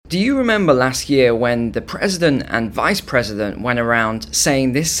Do you remember last year when the president and vice president went around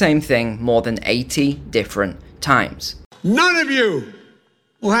saying this same thing more than 80 different times? None of you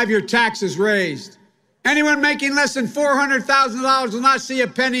will have your taxes raised. Anyone making less than $400,000 will not see a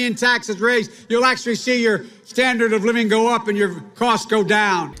penny in taxes raised. You'll actually see your standard of living go up and your costs go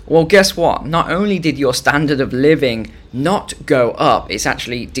down. Well, guess what? Not only did your standard of living not go up, it's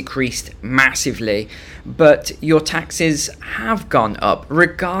actually decreased massively, but your taxes have gone up,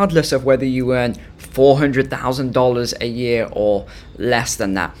 regardless of whether you earn $400,000 a year or less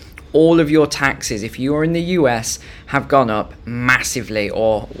than that. All of your taxes, if you are in the US, have gone up massively,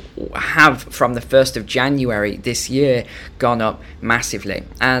 or have from the 1st of January this year gone up massively.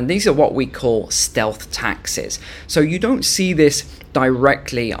 And these are what we call stealth taxes. So you don't see this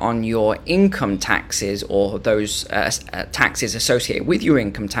directly on your income taxes or those taxes associated with your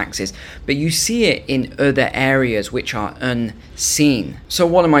income taxes, but you see it in other areas which are unseen. So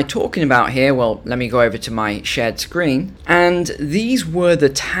what am I talking about here? Well, let me go over to my shared screen, and these were the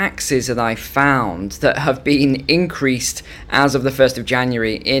taxes that I found that have been increased as of the 1st of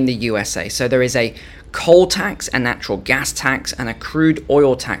January in the USA. So there is a coal tax, a natural gas tax, and a crude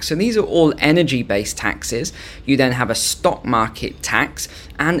oil tax. So these are all energy-based taxes. You then have a stock market tax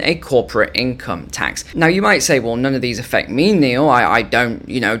and a corporate income tax. Now you might say, well, none of these affect me, Neil. I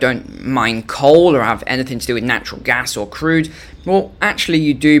don't mine coal or have anything to do with natural gas or crude. Well, actually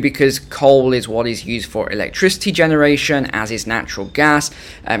you do, because coal is what is used for electricity generation, as is natural gas.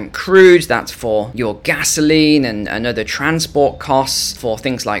 Crude, that's for your gasoline and other transport costs for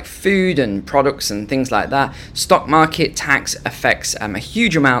things like food and products and things like that. Stock market tax affects a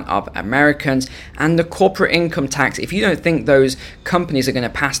huge amount of Americans. And the corporate income tax, if you don't think those companies are going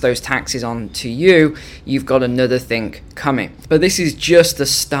to pass those taxes on to you, you've got another thing coming. But this is just the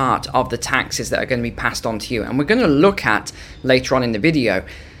start of the taxes that are going to be passed on to you. And we're going to look at later on in the video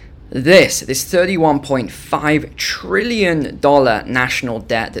this $31.5 trillion national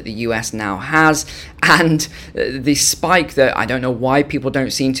debt that the US now has, and the spike that I don't know why people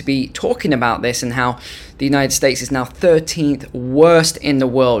don't seem to be talking about this, and how the United States is now 13th worst in the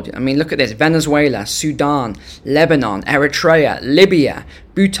world. I mean, look at this: Venezuela, Sudan, Lebanon, Eritrea, Libya,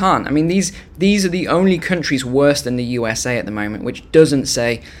 Bhutan. I mean, these are the only countries worse than the USA at the moment, which doesn't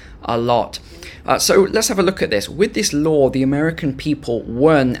say a lot. So let's have a look at this. With this law, the American people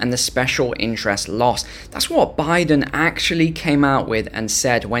won and the special interest lost. That's what Biden actually came out with and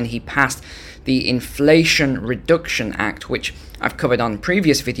said when he passed the Inflation Reduction Act, which I've covered on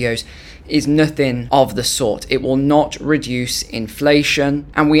previous videos, is nothing of the sort. It will not reduce inflation.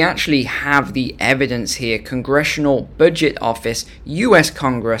 And we actually have the evidence here: Congressional Budget Office, US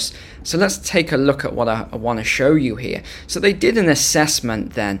Congress. So let's take a look at what I want to show you here. So they did an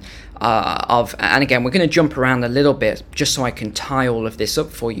assessment then and again, we're going to jump around a little bit just so I can tie all of this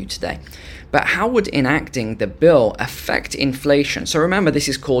up for you today. But how would enacting the bill affect inflation? So remember, this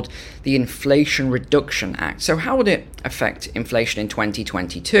is called the Inflation Reduction Act. So how would it affect inflation in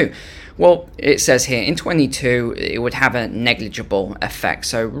 2022? Well, it says here in 22 it would have a negligible effect,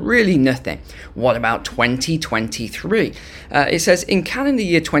 so really nothing. What about 2023? It says in calendar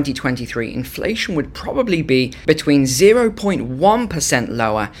year 2023, inflation would probably be between 0.1%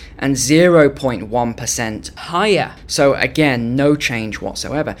 lower and 0.1% higher. So again, no change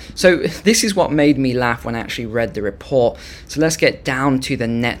whatsoever. So this is what made me laugh when I actually read the report. So let's get down to the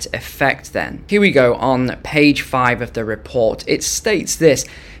net effect then. Here we go on page 5 of the report. It states this: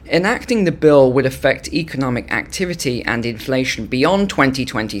 enacting the bill would affect economic activity and inflation beyond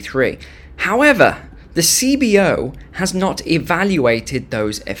 2023. However, the CBO has not evaluated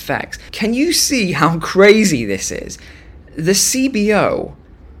those effects. Can you see how crazy this is? The CBO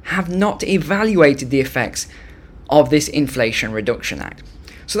have not evaluated the effects of this Inflation Reduction Act.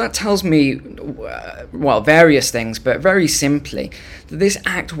 So that tells me, well, various things, but very simply, that this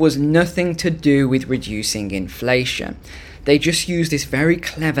act was nothing to do with reducing inflation. They just used this very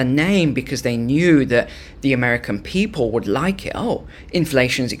clever name because they knew that the American people would like it. Oh,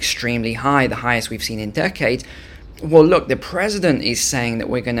 inflation's extremely high, the highest we've seen in decades. Well, look, the president is saying that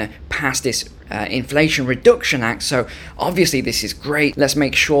we're going to pass this Inflation Reduction Act, so obviously this is great. Let's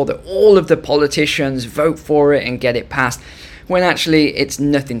make sure that all of the politicians vote for it and get it passed, when actually it's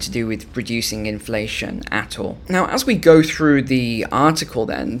nothing to do with reducing inflation at all. Now, as we go through the article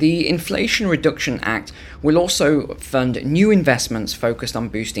then, the Inflation Reduction Act will also fund new investments focused on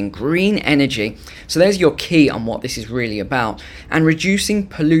boosting green energy, so there's your key on what this is really about, and reducing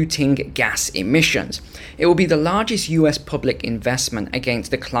polluting gas emissions. It will be the largest US public investment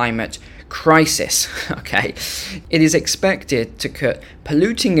against the climate crisis. Okay, it is expected to cut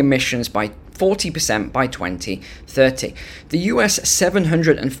polluting emissions by 40% by 2030. The US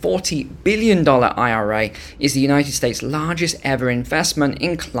 $740 billion IRA is the United States' largest ever investment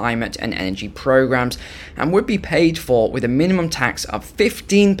in climate and energy programs and would be paid for with a minimum tax of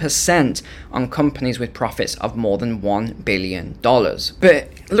 15% on companies with profits of more than $1 billion. But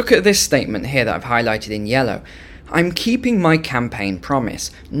look at this statement here that I've highlighted in yellow. I'm keeping my campaign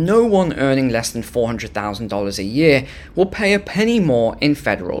promise. No one earning less than $400,000 a year will pay a penny more in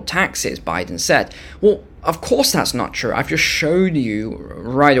federal taxes, Biden said. Well, of course that's not true. I've just showed you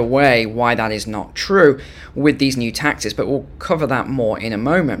right away why that is not true with these new taxes, but we'll cover that more in a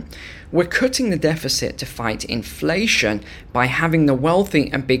moment. We're cutting the deficit to fight inflation by having the wealthy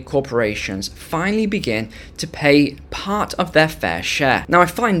and big corporations finally begin to pay part of their fair share. Now, I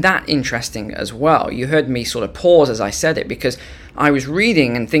find that interesting as well. You heard me sort of pause as I said it because I was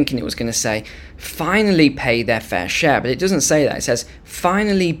reading and thinking it was going to say finally pay their fair share, but it doesn't say that. It says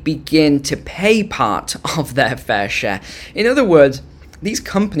finally begin to pay part of their fair share. In other words, these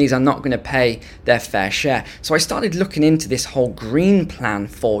companies are not going to pay their fair share. So I started looking into this whole green plan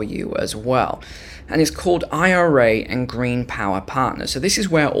for you as well. And it's called IRA and Green Power Partners. So this is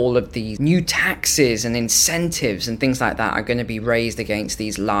where all of these new taxes and incentives and things like that are going to be raised against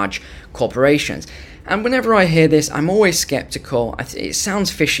these large corporations. And whenever I hear this, I'm always skeptical. It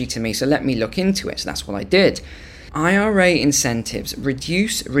sounds fishy to me, so let me look into it. So that's what I did. IRA incentives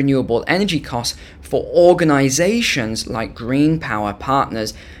reduce renewable energy costs for organizations like Green Power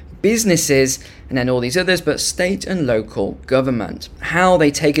Partners, businesses, and then all these others, but state and local government. How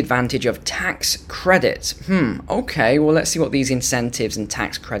they take advantage of tax credits. Okay, well, let's see what these incentives and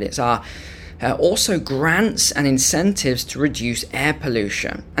tax credits are. Also grants and incentives to reduce air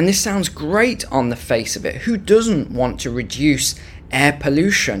pollution. And this sounds great on the face of it. Who doesn't want to reduce air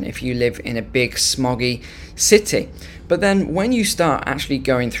pollution if you live in a big smoggy city? But then when you start actually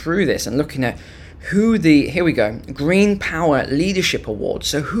going through this and looking at here we go, Green Power Leadership Awards.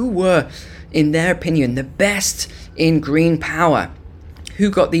 So who were, in their opinion, the best in green power?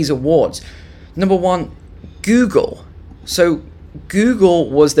 Who got these awards? Number one, Google. So Google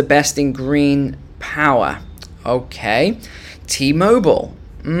was the best in green power. Okay. T-Mobile.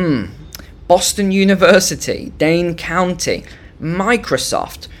 Boston University, Dane County,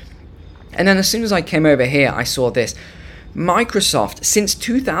 Microsoft. And then as soon as I came over here, I saw this. Microsoft, since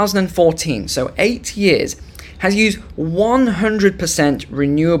 2014, so 8 years, has used 100%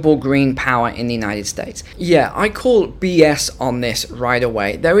 renewable green power in the United States. Yeah, I call BS on this right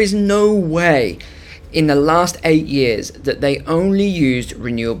away. There is no way in the last 8 years that they only used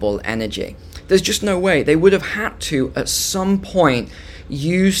renewable energy. There's just no way. They would have had to, at some point,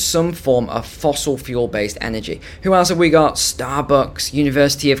 use some form of fossil fuel-based energy. Who else have we got? Starbucks,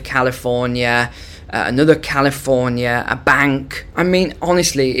 University of California, another California, a bank. I mean,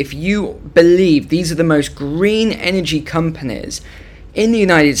 honestly, if you believe these are the most green energy companies in the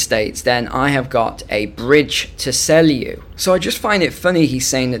United States, then I have got a bridge to sell you. So I just find it funny he's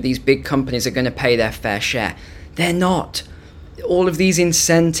saying that these big companies are going to pay their fair share. They're not. All of these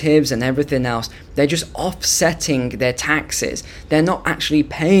incentives and everything else, they're just offsetting their taxes. They're not actually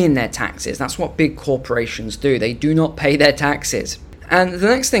paying their taxes. That's what big corporations do. They do not pay their taxes. And the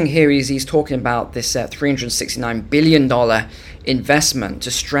next thing here is he's talking about this $369 billion investment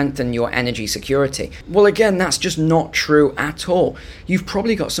to strengthen your energy security. Well, again, that's just not true at all. You've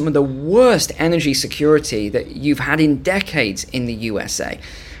probably got some of the worst energy security that you've had in decades in the USA.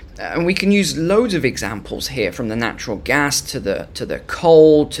 And we can use loads of examples here, from the natural gas to the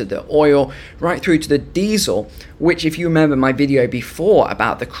coal to the oil, right through to the diesel, which, if you remember my video before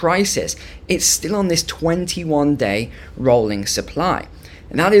about the crisis, it's still on this 21-day rolling supply.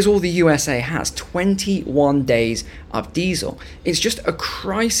 And that is all the USA has, 21 days of diesel. It's just a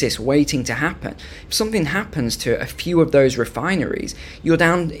crisis waiting to happen. If something happens to a few of those refineries, you're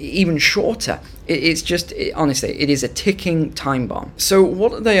down even shorter. Honestly, it is a ticking time bomb. So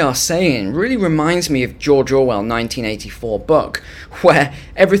what they are saying really reminds me of George Orwell's 1984 book, where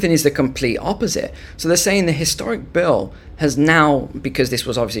everything is the complete opposite. So they're saying the historic bill has now, because this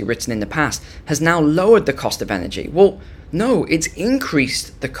was obviously written in the past, has now lowered the cost of energy. Well, no, it's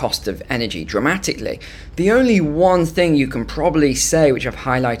increased the cost of energy dramatically. The only one thing you can probably say, which I've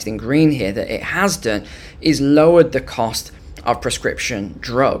highlighted in green here, that it has done is lowered the cost of prescription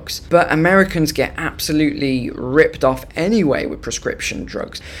drugs. But Americans get absolutely ripped off anyway with prescription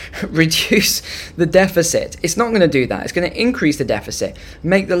drugs. Reduce the deficit. It's not going to do that. It's going to increase the deficit.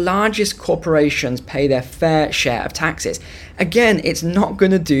 Make the largest corporations pay their fair share of taxes. Again, it's not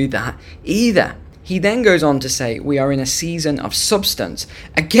going to do that either. He then goes on to say, we are in a season of substance.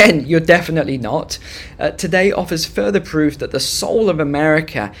 Again, you're definitely not. Today offers further proof that the soul of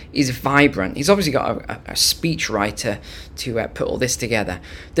America is vibrant. He's obviously got a speechwriter to put all this together.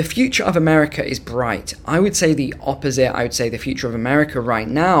 The future of America is bright. I would say the opposite. I would say the future of America right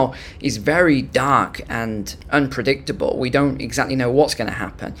now is very dark and unpredictable. We don't exactly know what's going to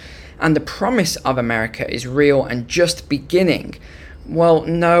happen. And the promise of America is real and just beginning. Well,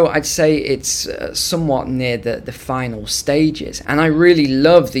 no, I'd say it's somewhat near the final stages. And I really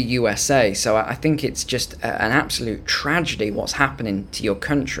love the USA, so I think it's just an absolute tragedy what's happening to your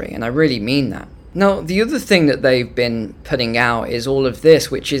country, and I really mean that. Now, the other thing that they've been putting out is all of this,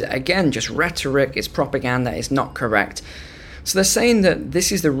 which is, again, just rhetoric, it's propaganda, it's not correct. So they're saying that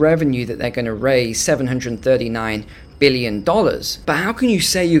this is the revenue that they're going to raise, $739 billion. But how can you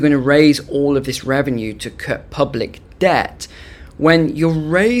say you're going to raise all of this revenue to cut public debt when you're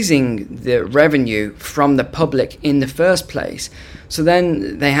raising the revenue from the public in the first place? So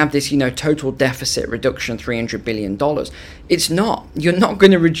then they have this, total deficit reduction, $300 billion. It's not. You're not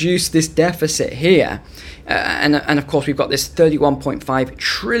going to reduce this deficit here. And of course, we've got this 31.5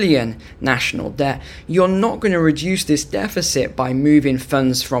 trillion national debt. You're not going to reduce this deficit by moving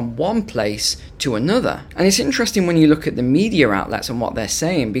funds from one place to another. And it's interesting when you look at the media outlets and what they're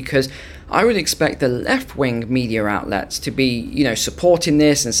saying, because I would expect the left-wing media outlets to be, supporting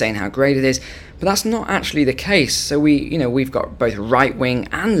this and saying how great it is. But that's not actually the case. So we've got both right-wing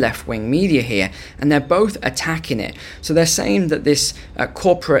and left-wing media here, and they're both attacking it. So they're saying that this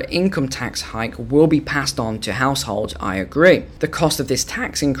corporate income tax hike will be passed on to households. I agree. The cost of this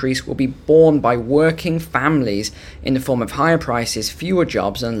tax increase will be borne by working families in the form of higher prices, fewer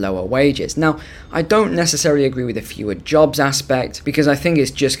jobs, and lower wages. Now, I don't necessarily agree with the fewer jobs aspect, because I think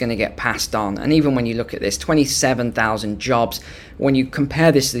it's just going to get passed on. And even when you look at this, 27,000 jobs, when you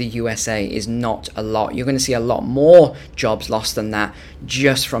compare this to the USA, is not a lot. You're going to see a lot more jobs lost than that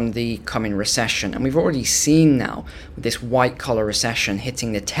just from the coming recession. And we've already seen now this white-collar recession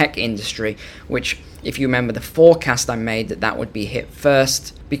hitting the tech industry, which, if you remember the forecast I made, that would be hit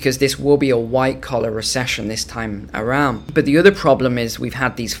first, because this will be a white-collar recession this time around. But the other problem is we've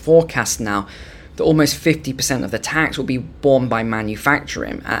had these forecasts now that almost 50% of the tax will be borne by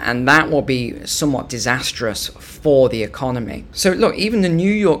manufacturing, and that will be somewhat disastrous for the economy. So look, even the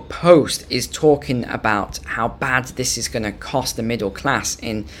New York Post is talking about how bad this is going to cost the middle class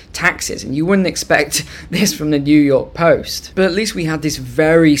in taxes, and you wouldn't expect this from the New York Post. But at least we had this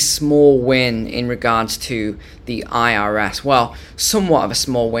very small win in regards to the IRS. Well, somewhat of a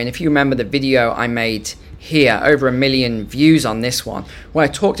small win. If you remember the video I made here, over 1 million views on this one, where I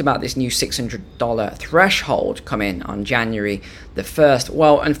talked about this new $600 threshold coming on January the 1st.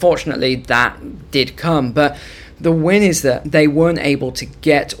 Well, unfortunately, that did come, but the win is that they weren't able to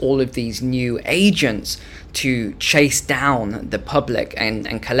get all of these new agents to chase down the public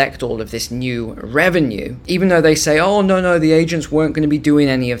and collect all of this new revenue, even though they say, oh, no, the agents weren't going to be doing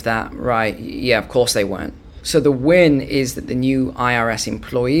any of that. Right, yeah, of course they weren't. So the win is that the new IRS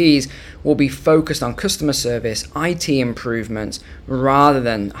employees will be focused on customer service, IT improvements, rather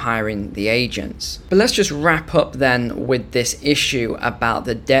than hiring the agents. But let's just wrap up then with this issue about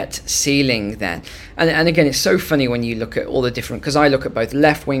the debt ceiling then. And again, it's so funny when you look at all the different, because I look at both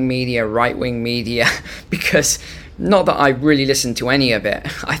left-wing media, right-wing media, because not that I really listen to any of it.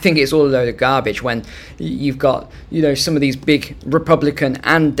 I think it's all a load of garbage when you've got, some of these big Republican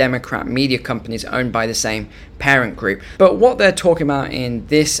and Democrat media companies owned by the same parent group. But what they're talking about in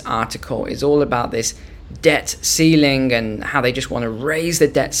this article is all about this debt ceiling and how they just want to raise the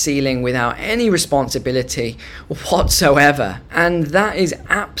debt ceiling without any responsibility whatsoever. And that is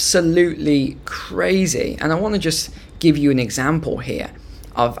absolutely crazy. And I want to just give you an example here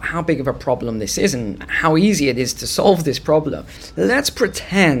of how big of a problem this is and how easy it is to solve this problem. Let's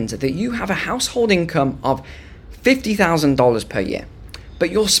pretend that you have a household income of $50,000 per year,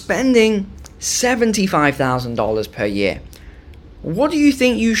 but you're spending $75,000 per year. What do you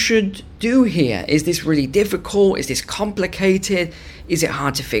think you should do here? Is this really difficult? Is this complicated? Is it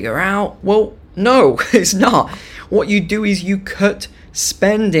hard to figure out? Well, no, it's not. What you do is you cut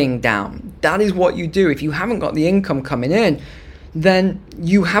spending down. That is what you do. If you haven't got the income coming in, then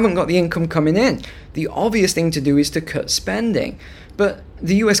you haven't got the income coming in. The obvious thing to do is to cut spending. But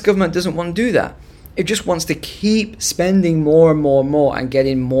the US government doesn't want to do that. It just wants to keep spending more and more and more and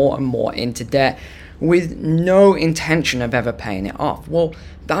getting more and more into debt with no intention of ever paying it off. Well,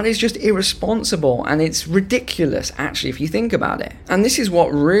 that is just irresponsible, and it's ridiculous, actually, if you think about it. And this is what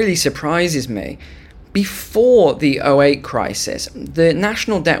really surprises me, Before the '08 crisis, the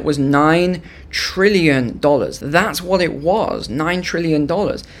national debt was $9 trillion. That's what it was, $9 trillion.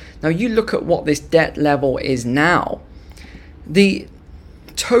 Now you look at what this debt level is now. The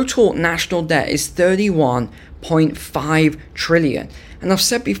total national debt is $31.5 trillion. And I've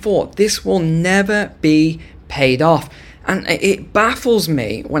said before, this will never be paid off. And it baffles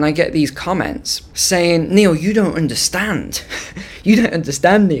me when I get these comments saying, Neil, you don't understand. You don't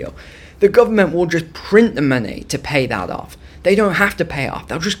understand, Neil. The government will just print the money to pay that off. They don't have to pay it off.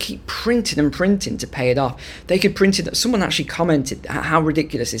 They'll just keep printing and printing to pay it off. They could print it. Someone actually commented, how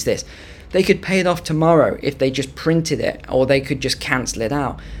ridiculous is this? They could pay it off tomorrow if they just printed it, or they could just cancel it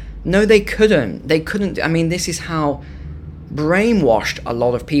out. No, they couldn't. They couldn't. I mean, this is how brainwashed a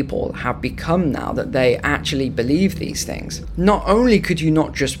lot of people have become now, that they actually believe these things. Not only could you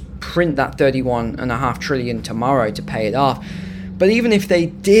not just print that $31.5 trillion tomorrow to pay it off, but even if they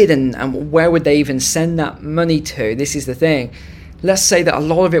did, and where would they even send that money to? This is the thing. Let's say that a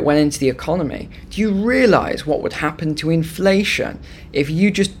lot of it went into the economy. Do you realize what would happen to inflation if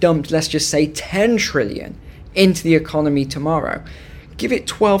you just dumped, let's just say, 10 trillion into the economy tomorrow? Give it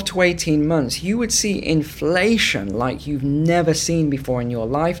 12 to 18 months, you would see inflation like you've never seen before in your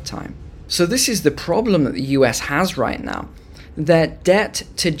lifetime. So this is the problem that the US has right now. Their debt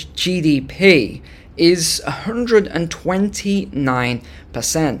to GDP is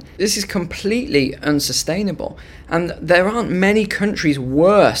 129%. This is completely unsustainable. And there aren't many countries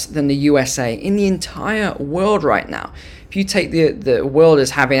worse than the USA in the entire world right now. If you take the world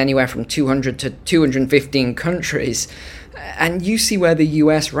as having anywhere from 200 to 215 countries, and you see where the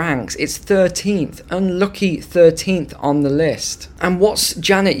US ranks, it's 13th, unlucky 13th on the list. And what's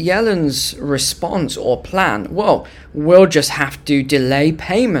Janet Yellen's response or plan? Well, we'll just have to delay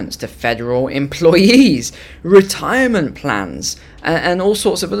payments to federal employees, retirement plans, and all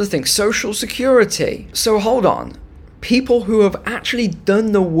sorts of other things, Social Security. So hold on. People who have actually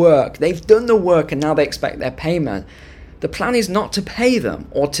done the work, they've done the work and now they expect their payment. The plan is not to pay them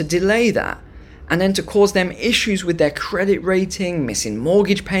or to delay that, and then to cause them issues with their credit rating, missing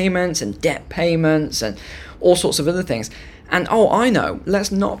mortgage payments and debt payments and all sorts of other things. And I know,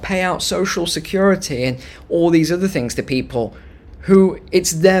 let's not pay out Social Security and all these other things to people who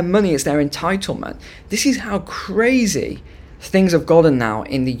it's their money, it's their entitlement. This is how crazy things have gotten now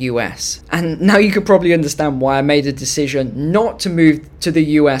in the US. And now you could probably understand why I made a decision not to move to the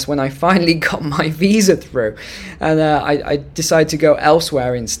US when I finally got my visa through, and I decided to go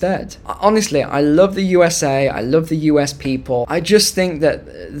elsewhere instead. Honestly, I love the USA, I love the US people. I just think that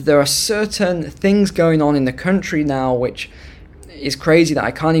there are certain things going on in the country now which is crazy that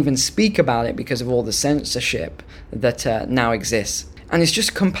I can't even speak about it because of all the censorship that now exists. And it's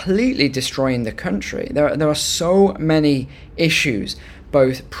just completely destroying the country. There are so many issues,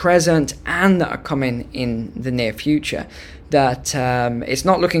 both present and that are coming in the near future, that it's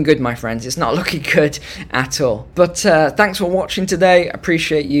not looking good, my friends. It's not looking good at all. But thanks for watching today.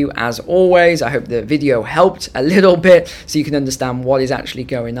 Appreciate you as always. I hope the video helped a little bit so you can understand what is actually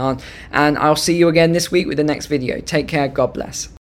going on. And I'll see you again this week with the next video. Take care. God bless.